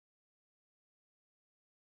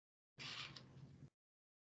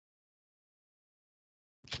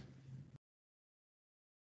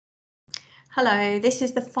Hello, this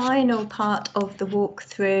is the final part of the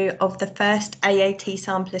walkthrough of the first AAT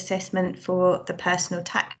sample assessment for the personal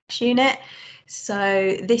tax unit.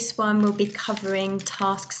 So this one will be covering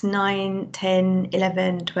tasks 9, 10,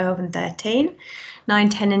 11, 12 and 13. 9,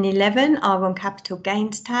 10 and 11 are on capital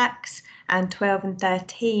gains tax and 12 and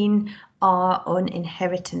 13 are on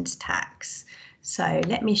inheritance tax. So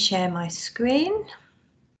let me share my screen.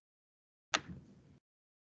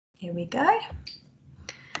 Here we go.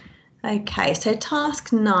 Okay, so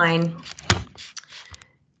task 9,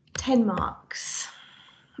 10 marks.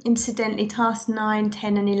 Incidentally, task 9,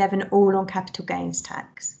 10 and 11 all on capital gains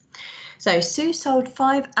tax. So Sue sold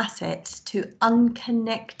 5 assets to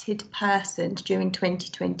unconnected persons during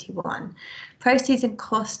 2021. Proceeds and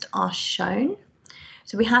cost are shown.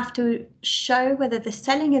 So we have to show whether the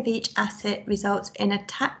selling of each asset results in a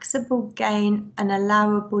taxable gain, an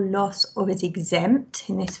allowable loss, or is exempt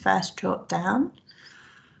in this first drop down.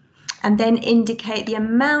 And then indicate the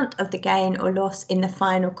amount of the gain or loss in the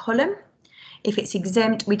final column. If it's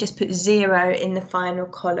exempt, we just put 0 in the final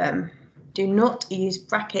column. Do not use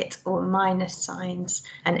brackets or minus signs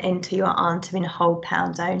and enter your answer in whole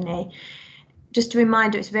pounds only. Just a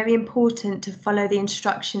reminder, it's very important to follow the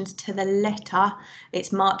instructions to the letter.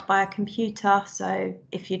 It's marked by a computer, so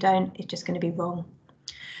if you don't, it's just going to be wrong.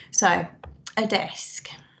 So, a desk.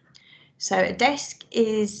 So a desk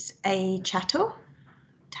is a chattel.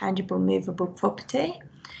 Tangible movable property.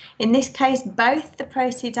 In this case, both the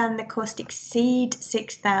proceeds and the cost exceed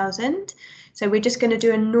 6,000. So we're just going to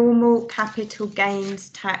do a normal capital gains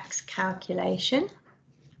tax calculation.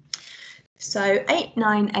 So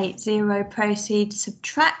 8980 proceeds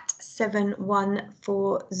subtract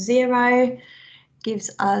 7140 gives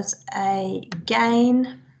us a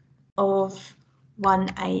gain of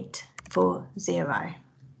 1840.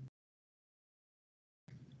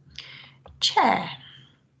 Chair.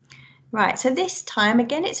 Right, so this time,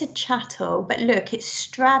 again, it's a chattel, but look, it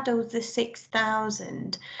straddles the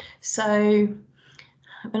 6,000. So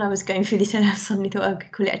when I was going through this, I suddenly thought I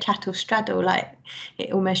could call it a chattel straddle, like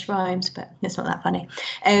it almost rhymes, but it's not that funny.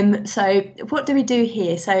 So what do we do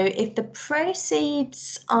here? So if the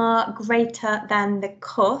proceeds are greater than the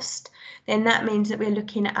cost, then that means that we're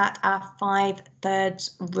looking at our 5/3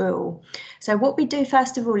 rule. So what we do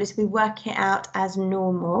first of all is we work it out as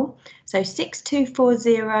normal. So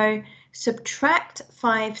 6240 subtract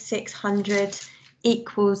 5600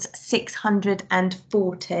 equals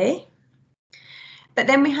 640. But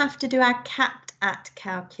then we have to do our capped at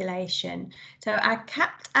calculation. So our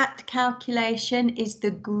capped at calculation is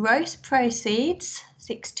the gross proceeds,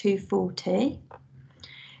 6240,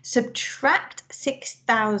 subtract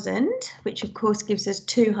 6,000, which of course gives us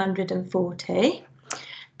 240,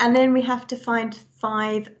 and then we have to find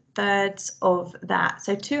 5/3 of that.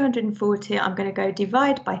 So 240, I'm going to go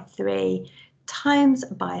divide by 3 times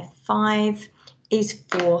by 5 is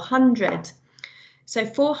 400. So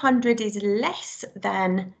 400 is less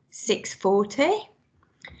than 640.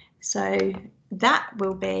 So that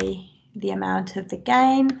will be the amount of the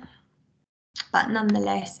gain, but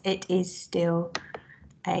nonetheless, it is still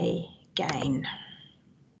a gain.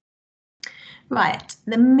 Right,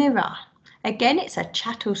 the mirror. Again, it's a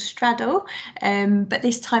chattel straddle, but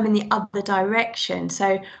this time in the other direction.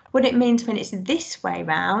 So what it means when it's this way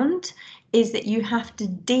round is that you have to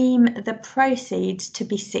deem the proceeds to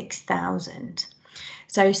be 6,000.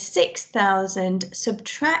 So 6,000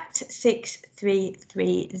 subtract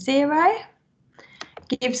 6330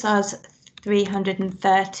 gives us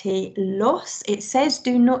 330 loss. It says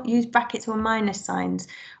do not use brackets or minus signs.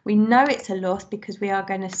 We know it's a loss because we are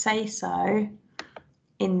going to say so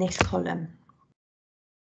in this column.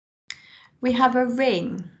 We have a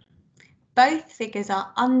ring. Both figures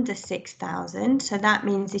are under 6,000, so that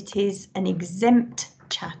means it is an exempt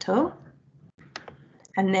chattel,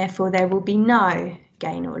 and therefore there will be no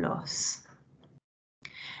gain or loss.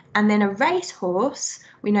 And then a racehorse,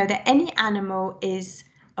 we know that any animal is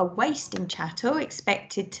a wasting chattel,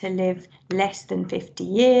 expected to live less than 50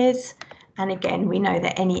 years. And again, we know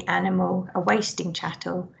that any animal, a wasting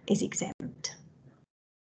chattel, is exempt.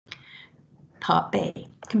 Part B,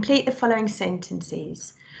 complete the following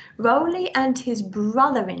sentences. Rowley and his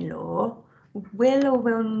brother-in-law will or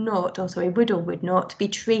will not, or sorry, would or would not be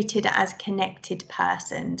treated as connected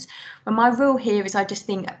persons. Well, my rule here is I just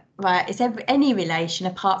think, right, it's any relation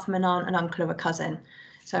apart from an aunt, an uncle or a cousin.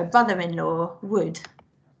 So a brother-in-law would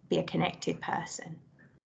be a connected person.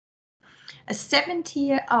 A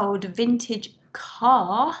 70-year-old vintage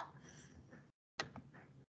car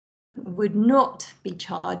would not be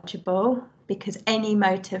chargeable because any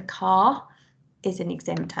motor car is an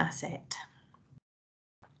exempt asset.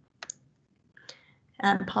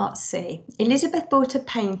 And part C. Elizabeth bought a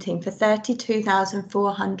painting for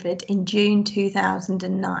 £32,400 in June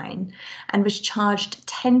 2009 and was charged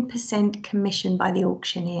 10% commission by the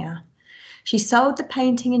auctioneer. She sold the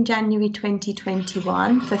painting in January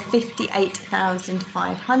 2021 for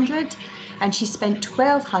 £58,500 and she spent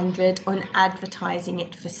 £1,200 on advertising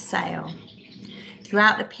it for sale.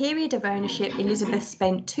 Throughout the period of ownership, Elizabeth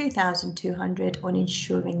spent £2,200 on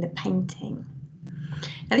insuring the painting.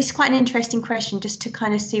 Now, this is quite an interesting question just to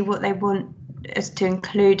kind of see what they want us to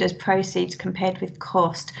include as proceeds compared with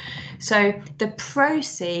cost. So the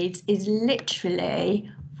proceeds is literally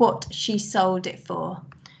what she sold it for.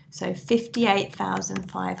 So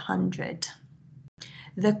 58,500.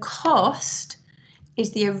 The cost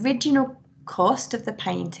is the original cost of the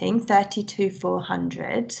painting,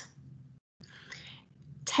 32,400.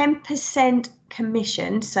 10%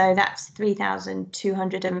 commission, so that's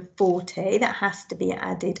 3,240, that has to be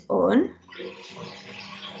added on.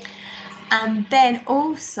 And then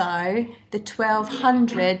also the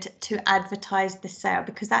 1,200 to advertise the sale,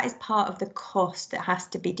 because that is part of the cost that has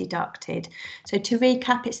to be deducted. So to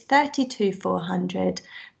recap, it's 32,400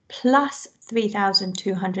 plus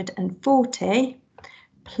 3,240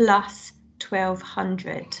 plus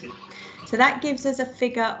 1,200. So that gives us a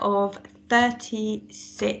figure of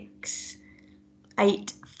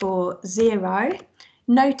 36,840.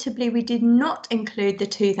 Notably, we did not include the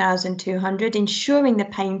 2,200. Insuring the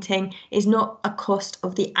painting is not a cost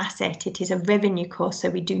of the asset, it is a revenue cost, so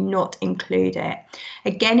we do not include it.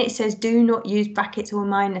 Again, it says do not use brackets or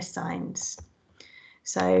minus signs.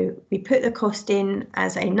 So we put the cost in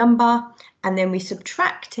as a number and then we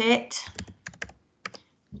subtract it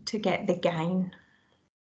to get the gain.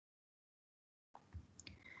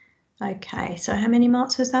 Okay, so how many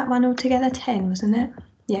marks was that one altogether? 10, wasn't it?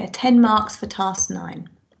 Yeah, 10 marks for task 9.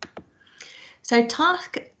 So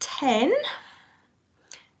task 10,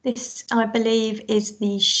 this I believe is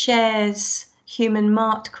the shares human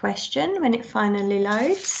marked question when it finally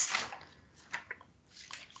loads.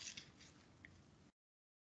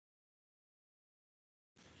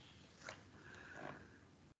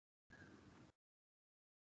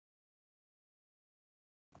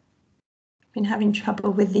 Been having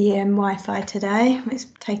trouble with the Wi-Fi today. It's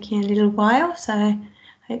taking a little while, so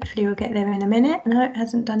hopefully we'll get there in a minute. No, it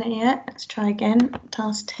hasn't done it yet. Let's try again.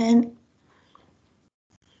 Task 10.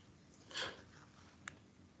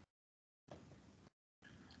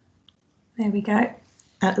 There we go,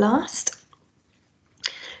 at last.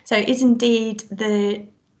 So it is indeed the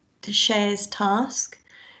shares task.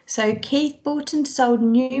 So Keith bought and sold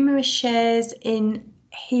numerous shares in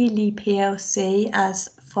Healy PLC as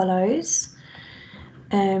follows.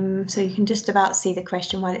 So you can just about see the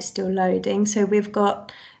question while it's still loading. So we've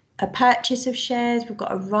got a purchase of shares, we've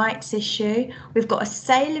got a rights issue, we've got a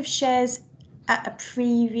sale of shares at a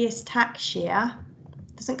previous tax year.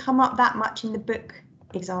 Doesn't come up that much in the book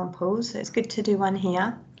examples, so it's good to do one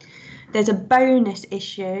here. There's a bonus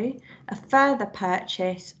issue, a further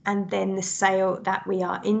purchase, and then the sale that we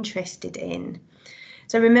are interested in.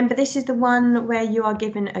 So remember, this is the one where you are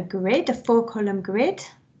given a grid, a 4-column grid.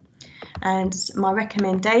 And my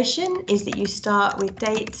recommendation is that you start with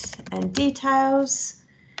dates and details,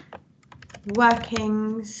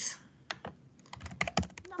 workings,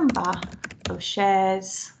 number of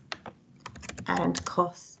shares, and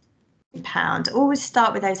cost in pounds. Always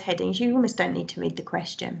start with those headings. You almost don't need to read the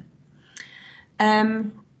question.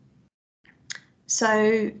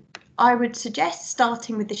 So I would suggest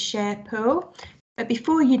starting with the share pool. But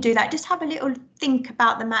before you do that, just have a little think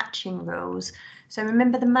about the matching rules. So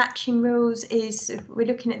remember, the matching rules is, we're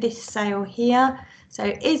looking at this sale here.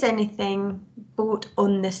 So is anything bought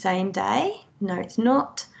on the same day? No, it's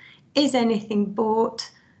not. Is anything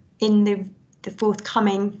bought in the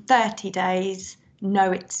forthcoming 30 days?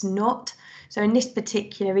 No, it's not. So in this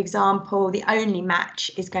particular example, the only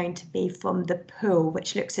match is going to be from the pool,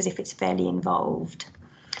 which looks as if it's fairly involved.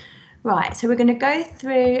 Right, so we're going to go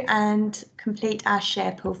through and complete our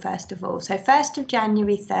share pool first of all. So 1st of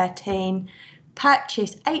January 13,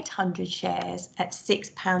 purchase 800 shares at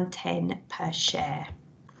 £6.10 per share.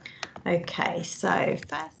 Okay, so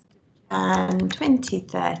 1st Jan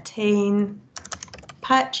 2013,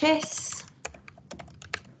 purchase,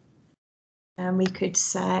 and we could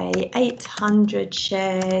say 800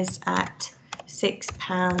 shares at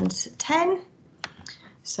 £6.10.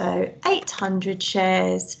 So 800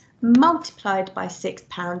 shares multiplied by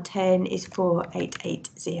 £6.10 is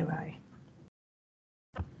 4880.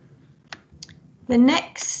 The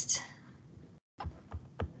next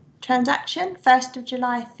transaction, 1st of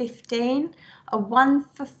July 15, a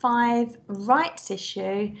 1-for-5 rights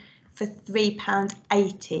issue for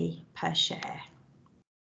 £3.80 per share.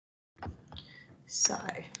 So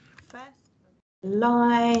 1st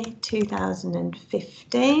July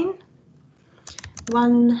 2015,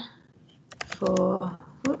 one for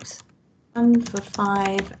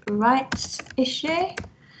 5 rights issue.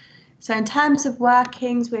 So in terms of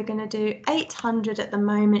workings, we're going to do 800 at the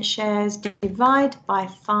moment shares, divide by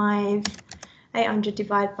 5. 800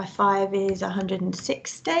 divided by 5 is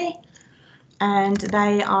 160, and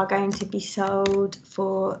they are going to be sold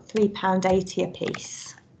for £3.80 a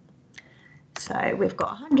piece. So we've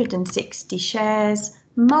got 160 shares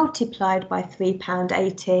multiplied by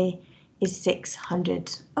 £3.80 is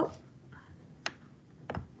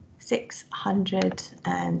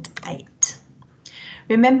 608.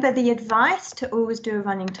 Remember the advice to always do a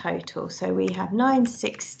running total. So we have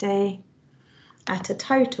 960 at a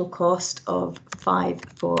total cost of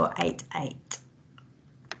 5488.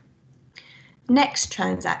 Next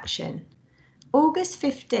transaction. August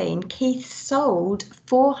 15, Keith sold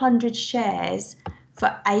 400 shares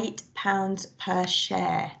for £8 per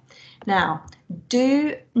share. Now,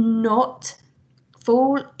 do not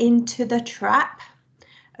fall into the trap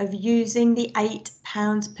of using the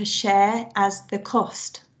 £8 per share as the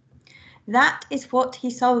cost. That is what he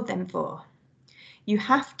sold them for. You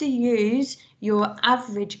have to use your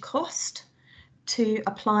average cost to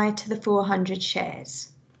apply to the 400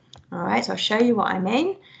 shares. All right, so I'll show you what I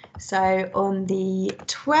mean. So on the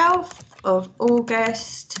 12th of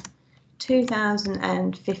August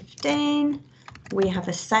 2015, we have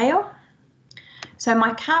a sale. So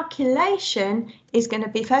my calculation is going to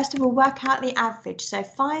be, first of all, work out the average. So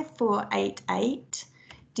 5488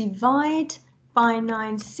 divide by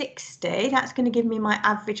 960, that's going to give me my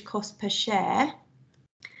average cost per share.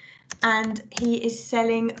 And he is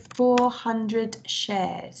selling 400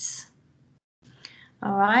 shares.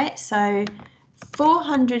 All right, so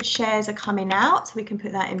 400 shares are coming out, so we can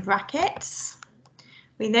put that in brackets.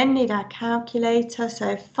 We then need our calculator,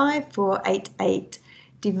 so 5488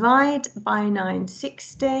 divide by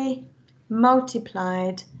 960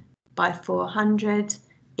 multiplied by 400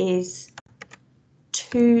 is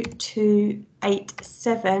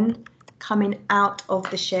 2287 coming out of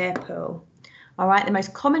the share pool. All right, the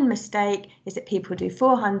most common mistake is that people do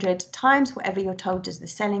 400 times whatever you're told is the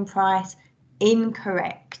selling price.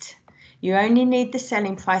 Incorrect. You only need the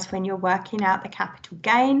selling price when you're working out the capital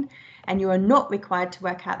gain, and you are not required to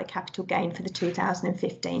work out the capital gain for the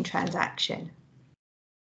 2015 transaction.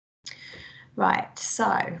 Right,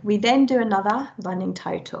 so we then do another running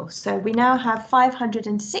total. So we now have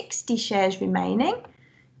 560 shares remaining.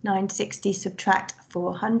 960 subtract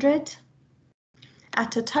 400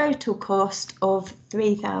 at a total cost of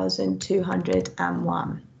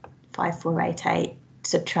 3,201. 5488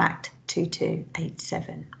 subtract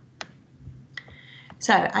 2287.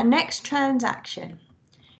 So our next transaction,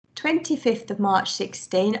 25th of March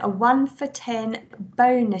 16, a 1 for 10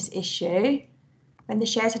 bonus issue when the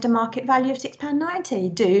shares had a market value of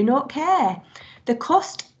 £6.90. Do not care. The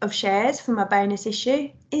cost of shares from a bonus issue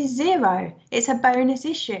is 0. It's a bonus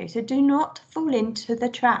issue, so do not fall into the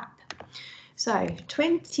trap. So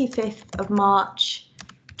 25th of March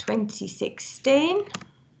 2016.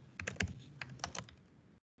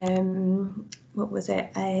 What was it?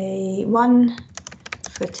 A 1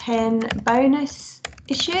 for 10 bonus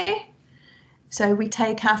issue. So we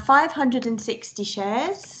take our 560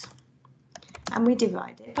 shares and we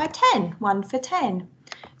divide it by 10, 1 for 10.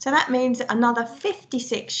 So that means another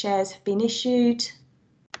 56 shares have been issued,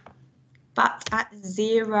 but at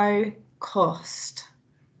 0 cost.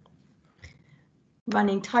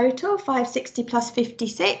 Running total, 560 plus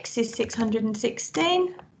 56 is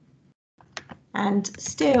 616, and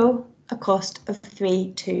still a cost of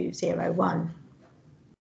 3201.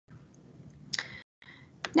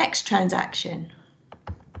 Next transaction.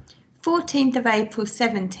 14th of April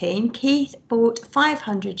 17, Keith bought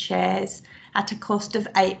 500 shares at a cost of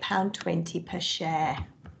 £8.20 per share.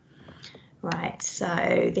 Right,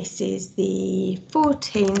 so this is the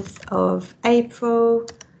 14th of April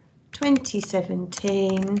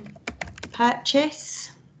 2017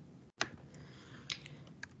 purchase.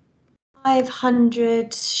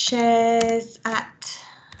 500 shares at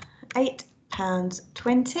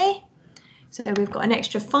 £8.20. So we've got an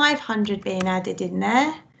extra 500 being added in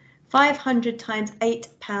there. 500 times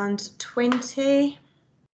 £8.20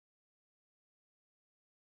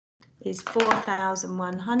 is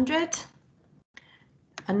 4,100.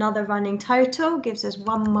 Another running total gives us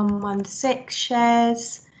 1116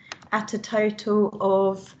 shares at a total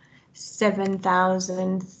of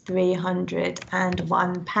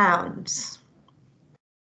 £7,301.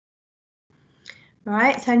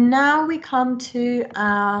 Right, so now we come to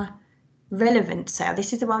our relevant sale.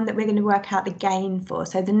 This is the one that we're going to work out the gain for.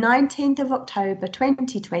 So the 19th of October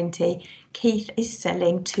 2020, Keith is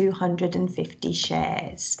selling 250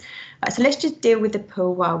 shares. Right, so let's just deal with the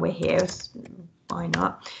pool while we're here. Why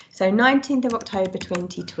not? So 19th of October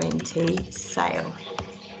 2020, sale.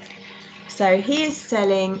 So he is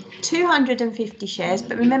selling 250 shares,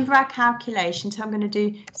 but remember our calculation. So I'm going to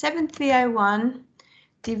do 7301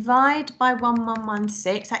 divide by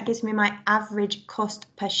 1116. That gives me my average cost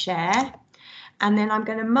per share. And then I'm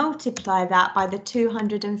going to multiply that by the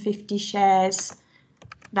 250 shares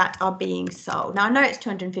that are being sold. Now I know it's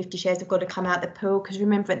 250 shares have got to come out the pool, because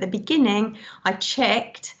remember at the beginning I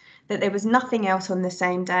checked that there was nothing else on the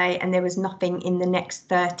same day and there was nothing in the next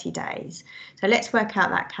 30 days. So let's work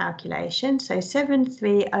out that calculation. So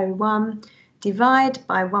 7301 divide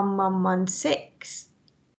by 1116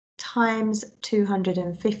 times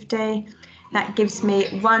 250. That gives me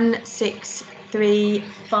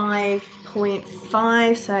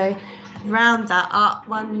 1635.5. So round that up,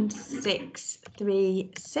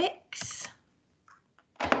 1636.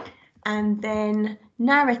 And then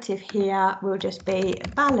narrative here will just be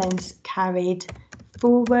balance carried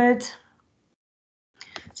forward.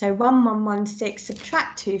 So 1116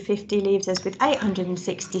 subtract 250 leaves us with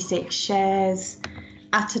 866 shares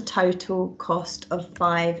at a total cost of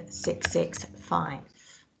 5665.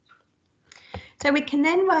 So we can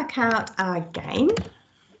then work out our gain,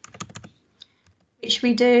 which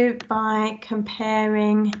we do by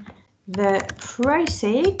comparing the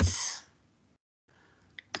proceeds.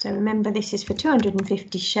 So remember, this is for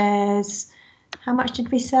 250 shares. How much did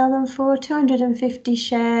we sell them for? 250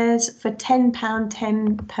 shares for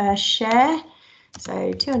 £10.10 per share.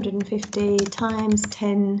 So 250 times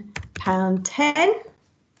 £10.10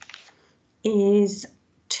 is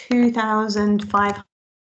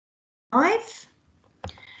 2,505.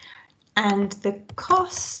 And the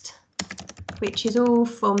cost, which is all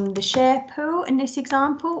from the share pool in this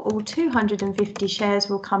example, all 250 shares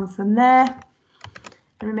will come from there.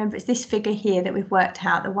 And remember, it's this figure here that we've worked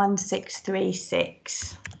out, the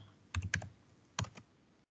 1636.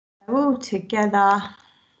 All together,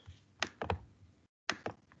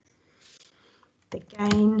 the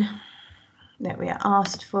gain that we are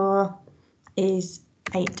asked for is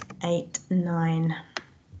 889.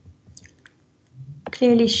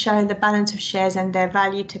 Clearly show the balance of shares and their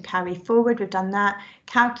value to carry forward. We've done that.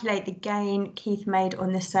 Calculate the gain Keith made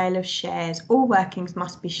on the sale of shares. All workings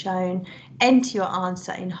must be shown. Enter your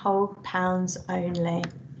answer in whole pounds only.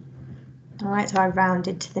 All right, so I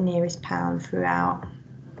rounded to the nearest pound throughout.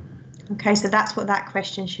 Okay, so that's what that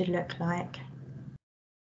question should look like.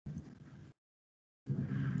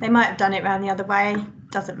 They might have done it round the other way,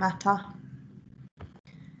 doesn't matter.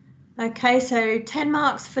 Okay, so 10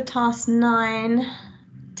 marks for task 9,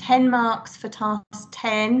 10 marks for task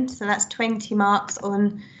 10, so that's 20 marks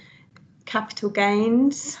on capital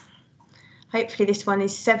gains. Hopefully this one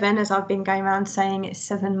is 7, as I've been going around saying it's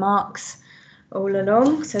 7 marks all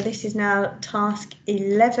along. So this is now task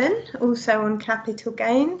 11, also on capital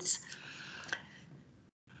gains.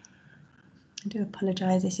 I do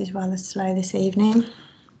apologise, this is rather slow this evening.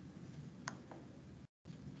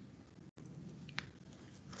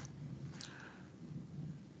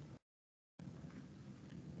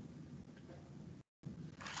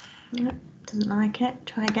 Nope, doesn't like it.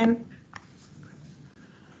 Try again.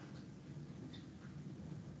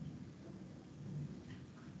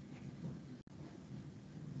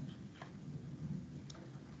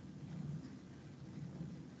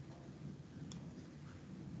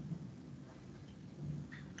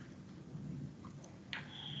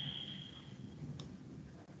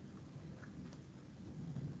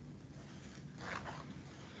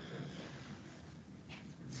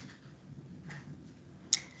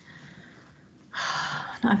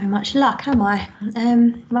 Not having much luck, am I?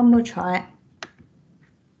 One more try.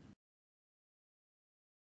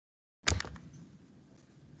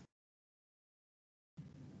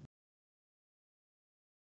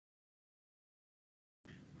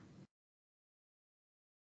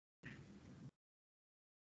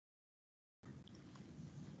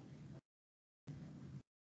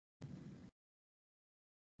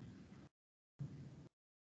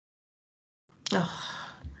 Oh.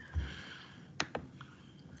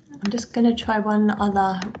 I'm just going to try one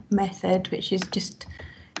other method, which is just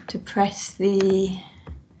to press the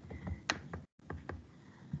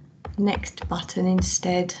next button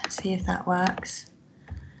instead, see if that works.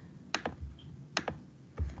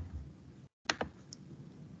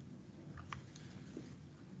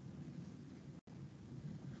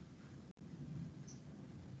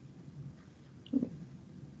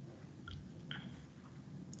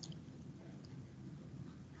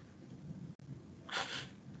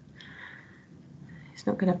 It's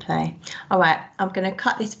not going to play. All right, I'm going to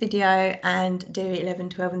cut this video and do 11,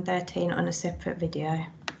 12 and 13 on a separate video.